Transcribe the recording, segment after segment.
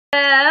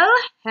Hello,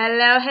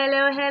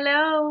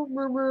 hello,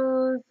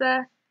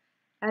 Moomoos.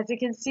 As you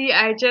can see,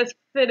 I just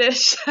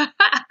finished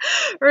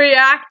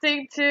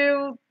reacting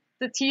to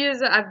the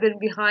teas I've been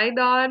behind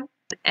on,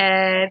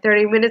 and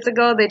 30 minutes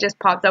ago they just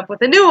popped up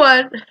with a new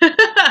one.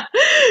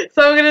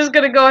 So I'm just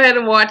gonna go ahead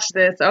and watch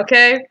this,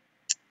 okay?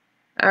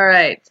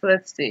 Alright, so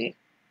let's see.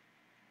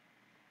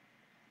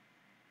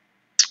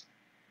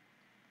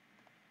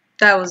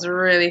 That was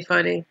really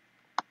funny.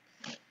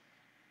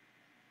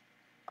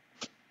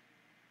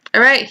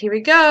 Alright, here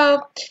we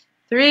go.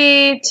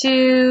 3,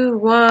 2,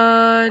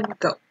 1,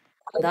 go.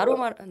 나로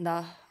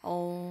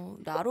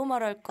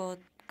말할 것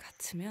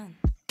같으면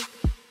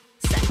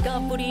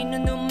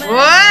쌍꺼풀이는 눈만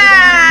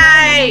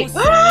Why?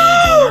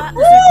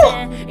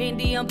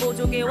 인디언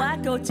보조개와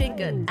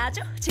고친끝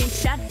아주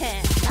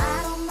칭찬해.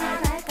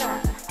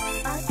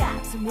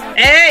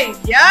 Hey,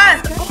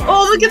 yes!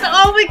 Oh, look at the,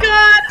 oh my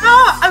god!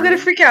 Oh, I'm gonna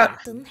freak out.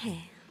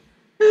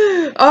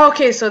 Oh,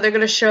 okay, so they're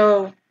gonna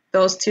show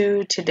those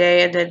two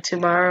today and then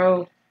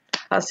tomorrow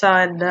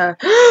Hassan.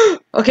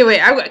 Okay, wait,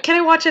 can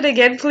I watch it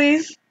again,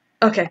 please?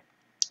 Okay.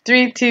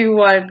 3, 2,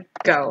 1,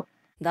 go.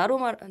 나로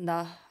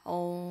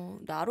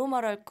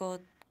말할 것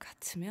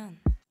같으면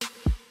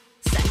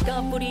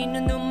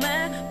쌍꺼풀이는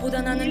눈만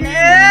보다 나는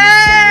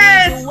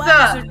Yes!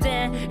 좋아했을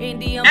때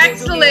인디언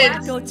Excellent!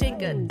 보조개와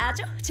고친끝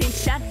아주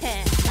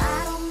칭찬해.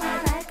 나로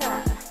말할 것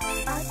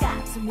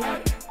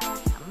같으면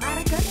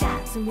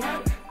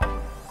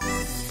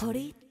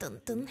볼이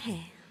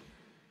뚠뚠해.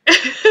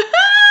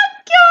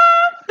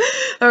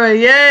 Alright,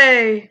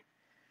 yay!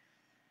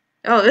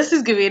 Oh, this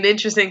is gonna be an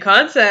interesting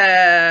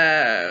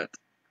concept.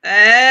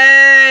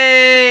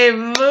 Hey,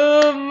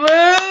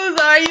 Moo-moos,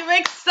 are you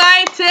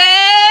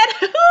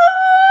excited?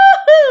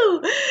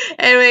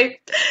 Anyway,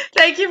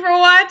 thank you for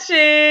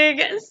watching.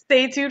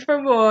 Stay tuned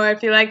for more.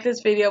 If you like this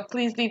video,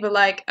 please leave a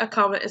like, a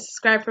comment, and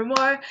subscribe for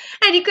more.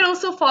 And you can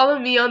also follow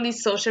me on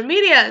these social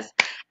medias.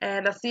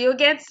 And I'll see you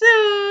again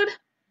soon.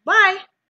 Bye.